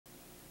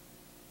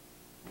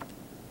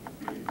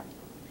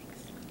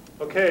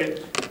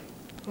Okay,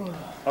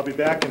 I'll be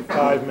back in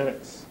 5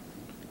 minutes.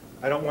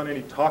 I don't want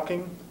any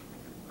talking,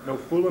 no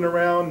fooling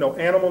around, no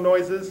animal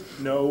noises,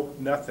 no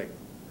nothing.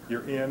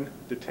 You're in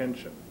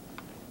detention.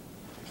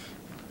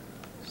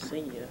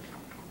 See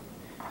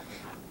ya.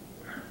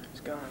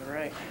 It's gone,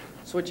 right.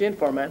 So what you in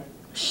for, man?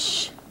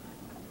 Shh.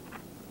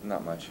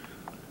 Not much.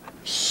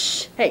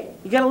 Shh. Hey,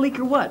 you got a leak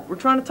or what? We're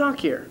trying to talk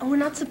here. Oh, we're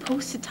not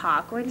supposed to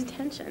talk. We're in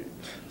detention.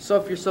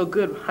 So if you're so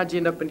good, how'd you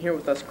end up in here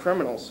with us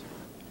criminals?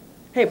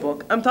 Hey,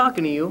 Book, I'm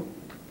talking to you.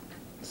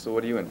 So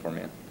what are you in for,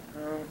 man?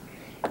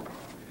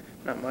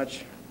 Not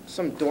much.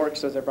 Some dork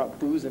says I brought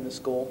booze into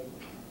school.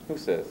 Who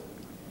says?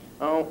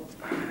 Oh,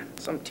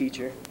 some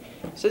teacher.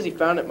 Says he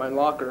found it in my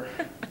locker.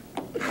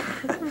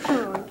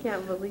 Oh, I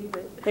can't believe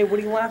it. Hey, what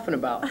are you laughing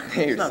about?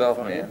 Hey, It's not yourself,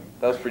 funny. man.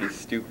 That was pretty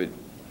stupid.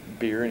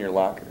 Beer in your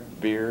locker?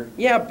 Beer?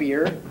 Yeah,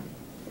 beer.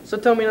 So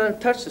tell me not to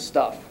touch the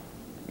stuff.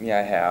 Yeah,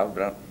 I have,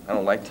 but I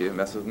don't like to. It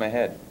messes with my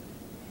head.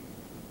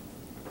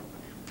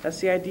 That's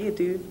the idea,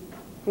 dude.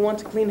 Who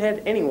wants a clean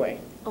head anyway?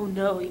 Oh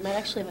no, you might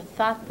actually have a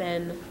thought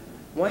then.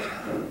 What?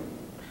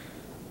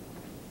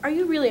 Are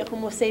you really a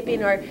homo sapien,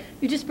 or are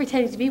you just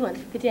pretending to be one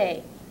for the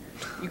day?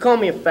 You call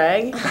me a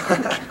fag?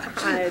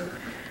 God.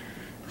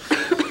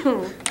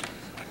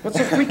 What's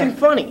so freaking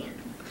funny?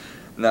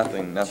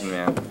 Nothing,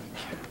 man.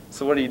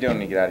 So what are you doing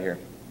when you get out of here?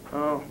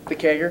 Oh, the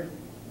kegger?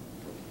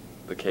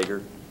 The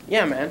kegger?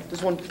 Yeah, man.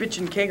 There's one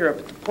bitchin' kegger up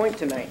at the point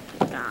tonight.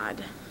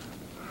 God.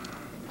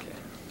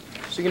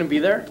 So you gonna be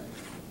there?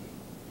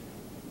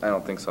 I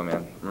don't think so,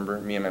 man.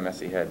 Remember, me and my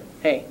messy head.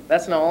 Hey,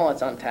 that's not all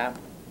that's on tap.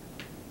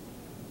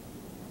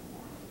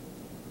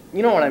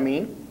 You know what I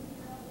mean?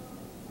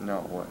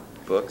 No, what?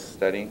 Books?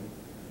 Studying?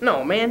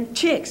 No, man.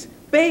 Chicks.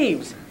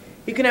 Babes.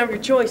 You can have your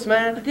choice,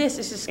 man. This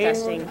is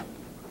disgusting.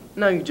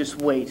 Now you just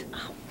wait.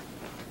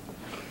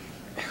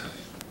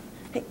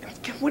 Hey,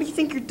 what do you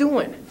think you're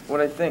doing?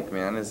 What I think,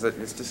 man, is that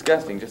it's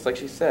disgusting, just like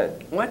she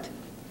said. What?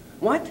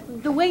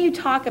 What? The way you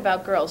talk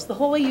about girls, the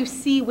whole way you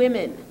see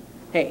women.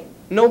 Hey,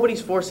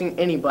 nobody's forcing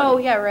anybody. Oh,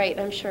 yeah, right,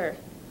 I'm sure.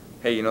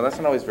 Hey, you know, that's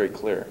not always very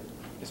clear,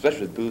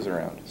 especially with booze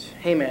around.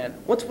 Hey, man,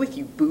 what's with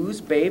you,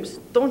 booze, babes?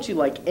 Don't you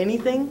like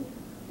anything?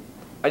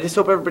 I just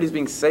hope everybody's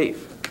being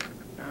safe.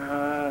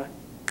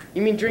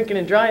 You mean drinking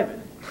and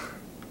driving?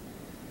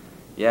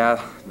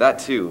 Yeah, that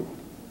too.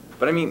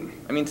 But I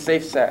mean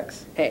safe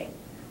sex. Hey,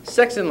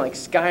 sex isn't like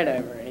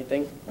skydiving or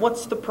anything.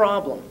 What's the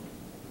problem?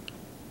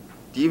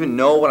 Do you even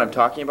know what I'm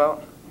talking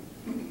about?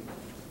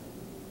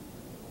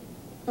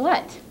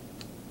 What?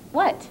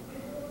 What?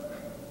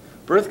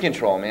 Birth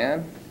control,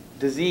 man.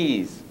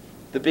 Disease.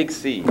 The big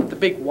C. The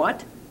big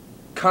what?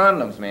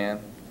 Condoms, man.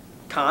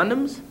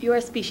 Condoms?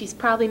 Your species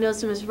probably knows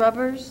them as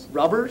rubbers.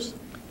 Rubbers?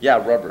 Yeah,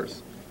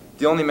 rubbers.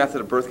 The only method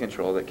of birth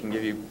control that can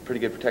give you pretty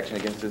good protection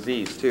against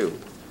disease, too.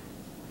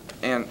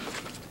 And,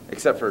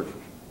 except for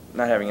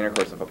not having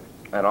intercourse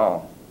at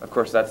all. Of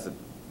course, that's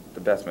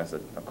the best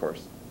method, of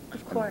course.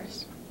 Of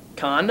course.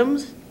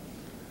 Condoms?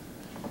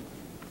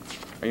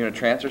 Are you in a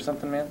trance or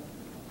something, man?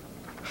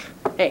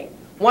 Hey,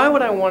 why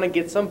would I want to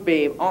get some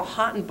babe all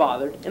hot and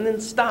bothered and then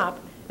stop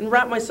and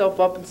wrap myself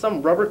up in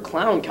some rubber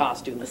clown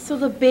costume? So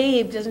the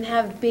babe doesn't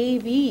have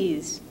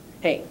babies.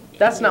 Hey,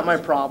 that's not my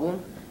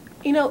problem.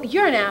 You know,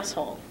 you're an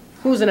asshole.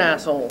 Who's an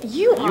asshole?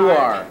 You are. You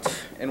are.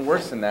 And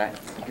worse than that,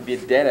 you could be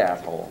a dead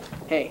asshole.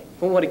 Hey,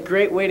 well, what a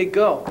great way to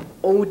go.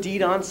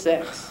 OD'd on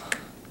sex.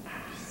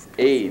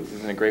 AIDS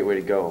isn't a great way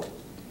to go.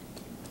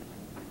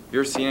 You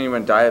ever seen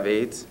anyone die of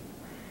AIDS?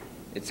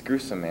 It's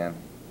gruesome, man.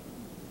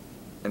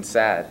 And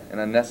sad and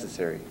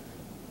unnecessary.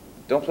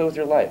 Don't play with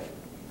your life.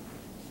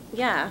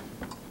 Yeah,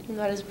 even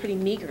though that is a pretty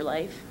meager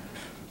life.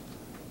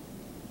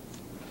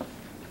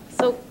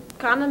 So,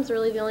 condoms are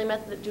really the only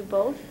method that do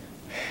both?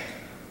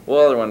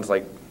 Well, other ones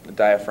like the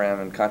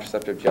diaphragm and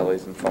contraceptive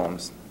jellies and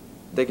foams,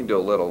 they can do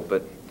a little,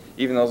 but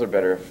even those are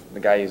better if the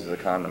guy uses a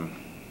condom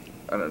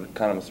with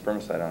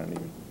spermicide on it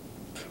even.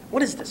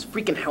 What is this,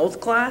 freaking health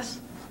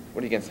class?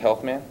 What are you against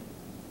health, man?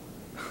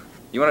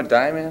 You want to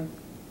die, man?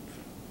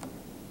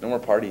 No more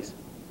parties.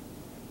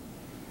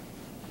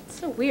 It's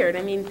so weird.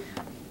 I mean,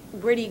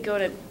 where do you go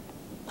to,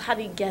 how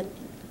do you get?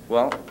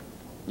 Well,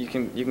 you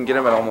can get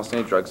them at almost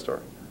any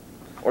drugstore,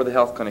 or the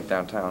health clinic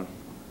downtown,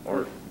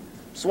 or.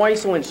 So why are you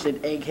so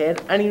interested,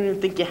 egghead? I didn't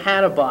even think you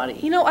had a body.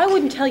 You know, I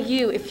wouldn't tell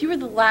you if you were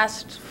the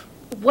last,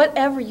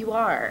 whatever you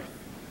are.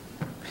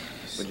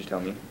 Would you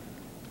tell me?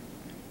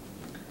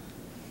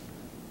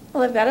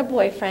 Well, I've got a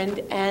boyfriend,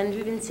 and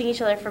we've been seeing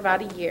each other for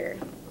about a year.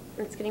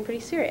 And it's getting pretty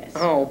serious.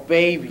 Oh,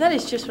 baby. That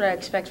is just what I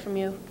expect from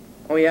you.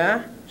 Oh,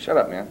 yeah? Shut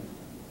up, man.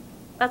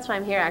 That's why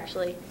I'm here,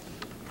 actually.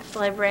 The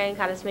librarian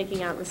caught us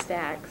making out in the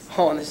stacks.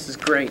 Oh, this is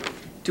great.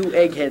 Two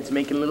eggheads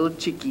making little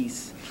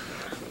chickies.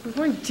 We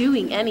weren't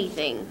doing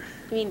anything.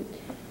 I mean,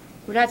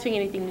 we're not doing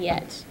anything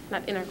yet.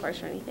 Not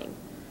intercourse or anything.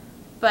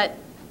 But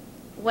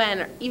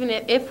when, or even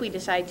if we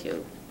decide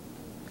to,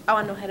 I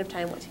want to know ahead of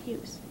time what to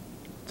use.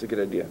 It's a good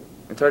idea.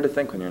 It's hard to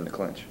think when you're in the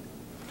clinch.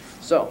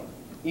 So,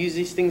 you use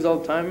these things all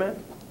the time,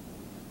 man?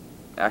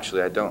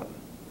 Actually, I don't.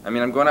 I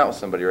mean, I'm going out with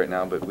somebody right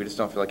now, but we just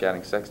don't feel like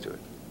adding sex to it.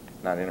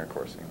 not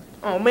intercoursing.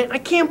 Oh, man, I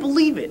can't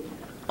believe it.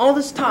 All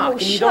this talk. Oh,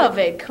 and you shove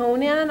don't... it,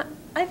 Conan.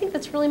 I think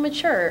that's really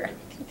mature.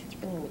 It's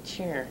really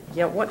mature.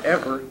 Yeah,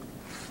 whatever.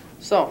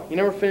 So, you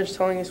never finished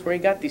telling us where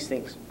you got these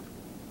things.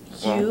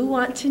 You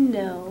want to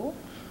know?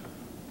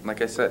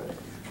 Like I said,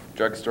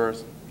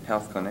 drugstores,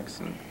 health clinics,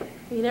 and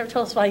You never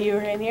told us why you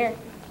were in here.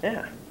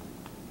 Yeah.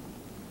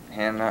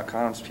 handing out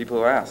condoms to people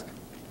who ask.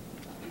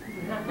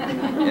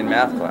 In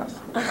math class.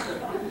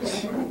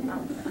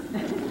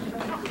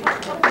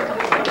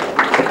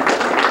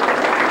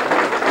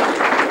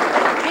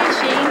 Hey,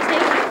 Shane,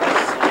 take it.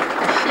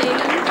 Shane,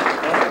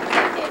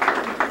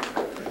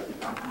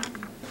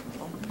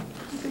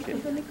 take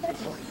it. Any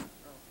questions?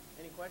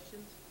 Any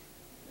questions?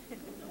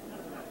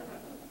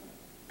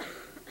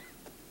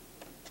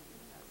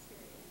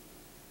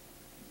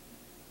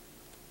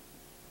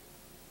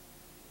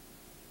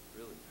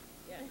 Really?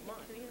 Yeah, come on.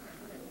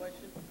 Any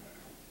questions?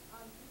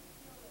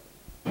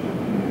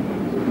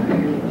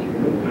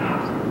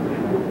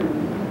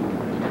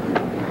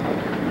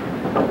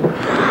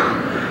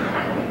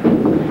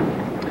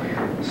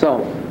 So,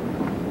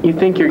 you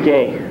think you're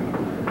gay?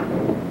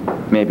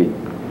 Maybe.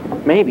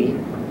 Maybe.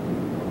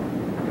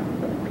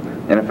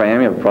 And if I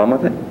am, you have a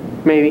problem with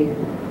it? Maybe.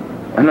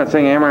 I'm not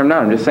saying I am or I'm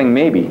not. I'm just saying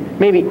maybe.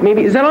 Maybe.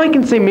 Maybe. Is that all I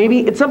can say?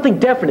 Maybe? It's something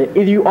definite.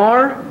 Either you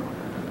are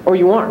or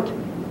you aren't.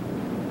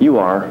 You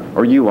are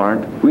or you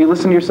aren't. Will you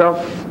listen to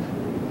yourself?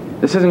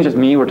 This isn't just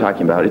me we're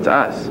talking about. It's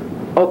us.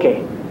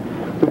 Okay.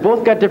 We've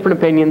both got different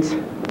opinions.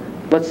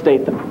 Let's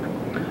state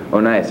them. Oh,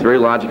 nice. Very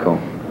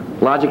logical.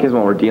 Logic isn't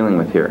what we're dealing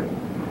with here.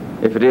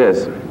 If it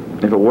is,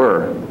 if it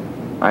were,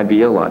 I'd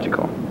be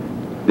illogical.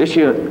 The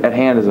issue at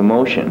hand is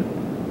emotion.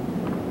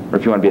 Or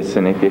if you want to be a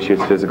cynic, the issue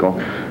is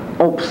physical.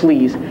 Oh,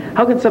 please.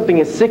 How can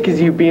something as sick as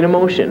you be an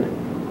emotion?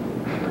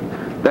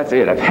 That's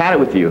it. I've had it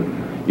with you.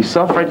 You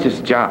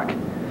self-righteous jock.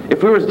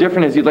 If we were as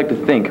different as you'd like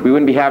to think, we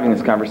wouldn't be having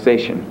this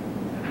conversation.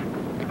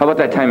 How about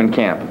that time in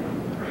camp?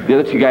 The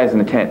other two guys in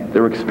the tent, they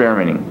were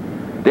experimenting.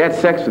 They had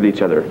sex with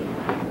each other.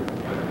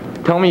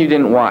 Tell me you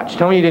didn't watch.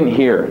 Tell me you didn't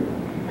hear.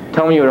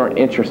 Tell me you weren't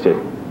interested.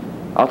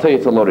 I'll tell you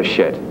it's a load of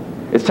shit.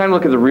 It's time to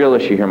look at the real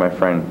issue here, my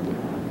friend.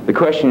 The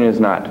question is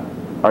not,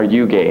 are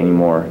you gay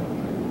anymore?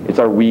 It's,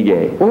 are we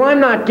gay? Well,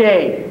 I'm not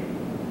gay.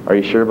 Are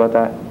you sure about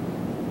that?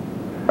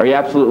 Are you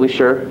absolutely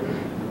sure?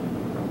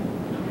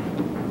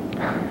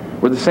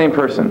 We're the same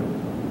person.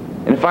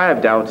 And if I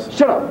have doubts...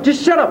 Shut up.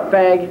 Just shut up,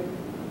 fag.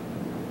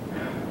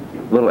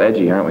 A little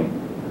edgy, aren't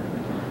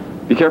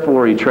we? Be careful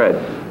where you tread.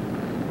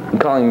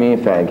 And calling me a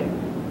fag,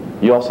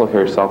 you also call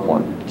yourself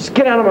one. Just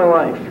get out of my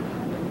life.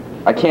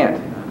 I can't.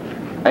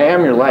 I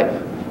am your life.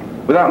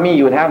 Without me,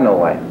 you would have no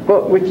life.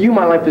 But with you,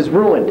 my life is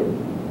ruined.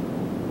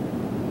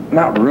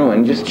 Not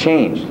ruined, just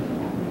changed.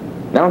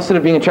 Now instead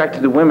of being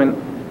attracted to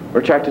women,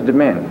 we're attracted to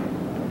men.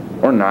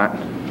 Or not.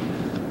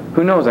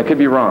 Who knows, I could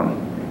be wrong.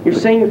 You're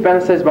saying you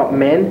fantasize about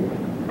men?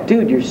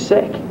 Dude, you're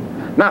sick.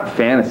 Not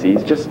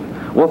fantasies, just,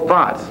 well,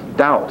 thoughts,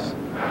 doubts,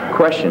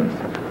 questions.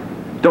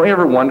 Don't you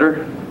ever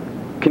wonder?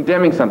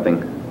 Condemning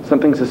something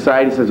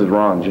society says is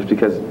wrong just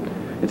because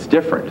it's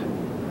different.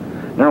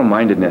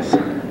 Narrow-mindedness.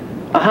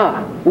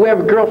 Aha, we have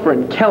a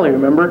girlfriend, Kelly,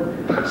 remember?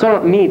 So I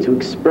don't need to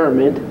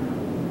experiment.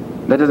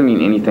 That doesn't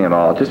mean anything at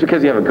all. Just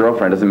because you have a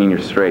girlfriend doesn't mean you're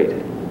straight.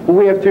 Well,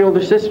 we have 3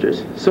 older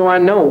sisters, so I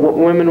know what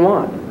women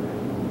want.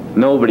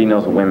 Nobody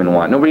knows what women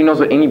want. Nobody knows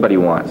what anybody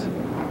wants.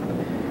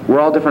 We're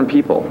all different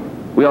people.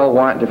 We all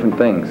want different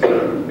things.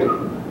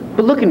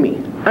 But look at me.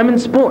 I'm in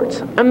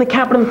sports. I'm the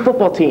captain of the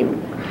football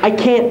team. I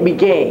can't be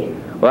gay.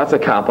 Well, that's a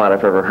cop-out if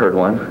I've ever heard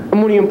one.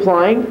 And what are you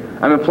implying?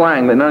 I'm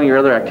implying that none of your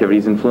other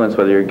activities influence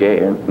whether you're gay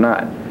or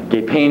not.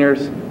 Gay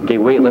painters, gay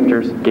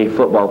weightlifters, gay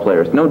football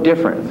players. No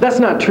difference. That's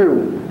not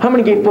true. How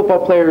many gay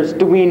football players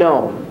do we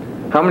know?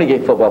 How many gay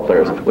football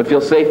players would feel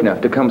safe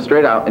enough to come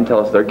straight out and tell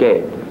us they're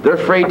gay? They're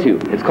afraid to.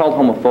 It's called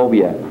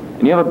homophobia.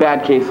 And you have a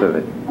bad case of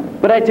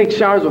it. But I take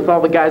showers with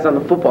all the guys on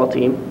the football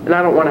team, and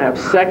I don't want to have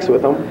sex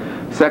with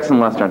them. Sex and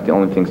lust aren't the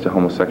only things to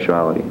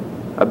homosexuality.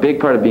 A big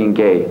part of being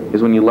gay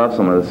is when you love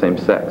someone of the same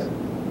sex.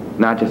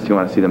 Not just you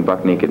want to see them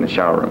buck naked in the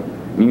shower room.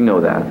 You know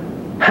that.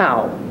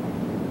 How?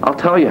 I'll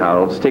tell you how.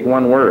 It'll just take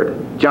one word.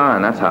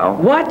 John, that's how.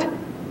 What?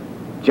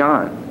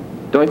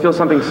 John. Don't you feel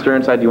something stir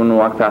inside you when we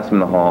walk past him in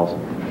the halls?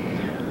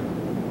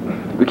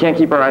 We can't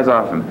keep our eyes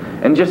off him.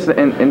 And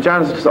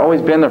John has just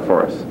always been there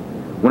for us.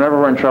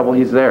 Whenever we're in trouble,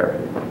 he's there.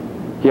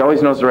 He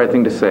always knows the right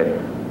thing to say.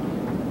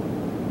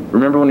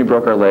 Remember when we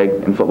broke our leg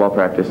in football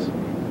practice?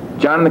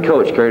 John and the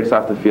coach carried us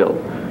off the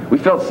field. We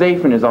felt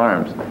safe in his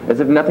arms, as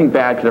if nothing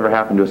bad could ever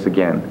happen to us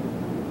again.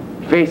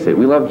 Face it,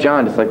 we love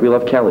John just like we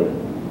love Kelly.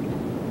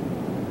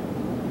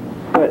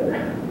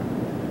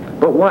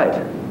 But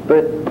what?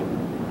 But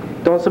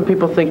don't some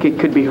people think it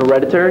could be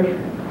hereditary?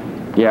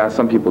 Yeah,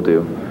 some people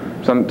do.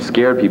 Some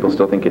scared people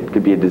still think it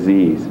could be a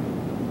disease.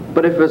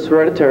 But if it's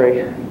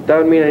hereditary, that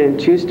would mean I didn't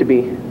choose to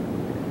be.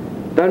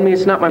 That would mean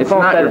it's not my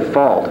fault. It's not your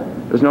fault.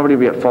 There's nobody to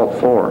be at fault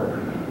for.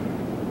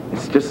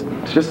 It's just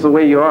the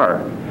way you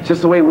are. It's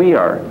just the way we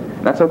are.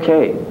 That's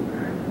okay.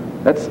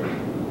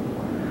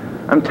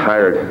 I'm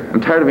tired.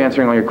 I'm tired of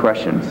answering all your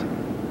questions.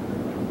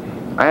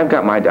 I have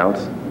got my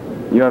doubts.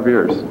 You have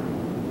yours.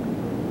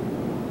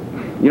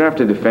 You don't have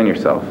to defend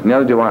yourself.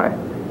 Neither do I.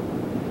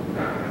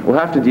 We'll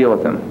have to deal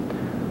with them.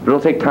 But it'll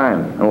take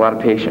time and a lot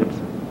of patience.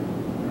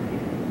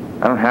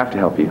 I don't have to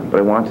help you, but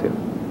I want to.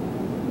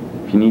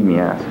 If you need me,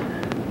 ask.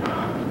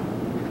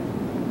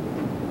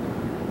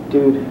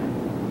 Dude,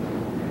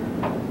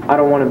 I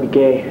don't want to be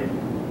gay.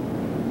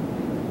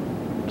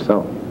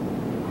 So,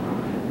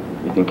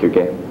 you think you're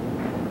gay?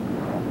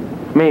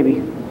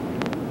 Maybe.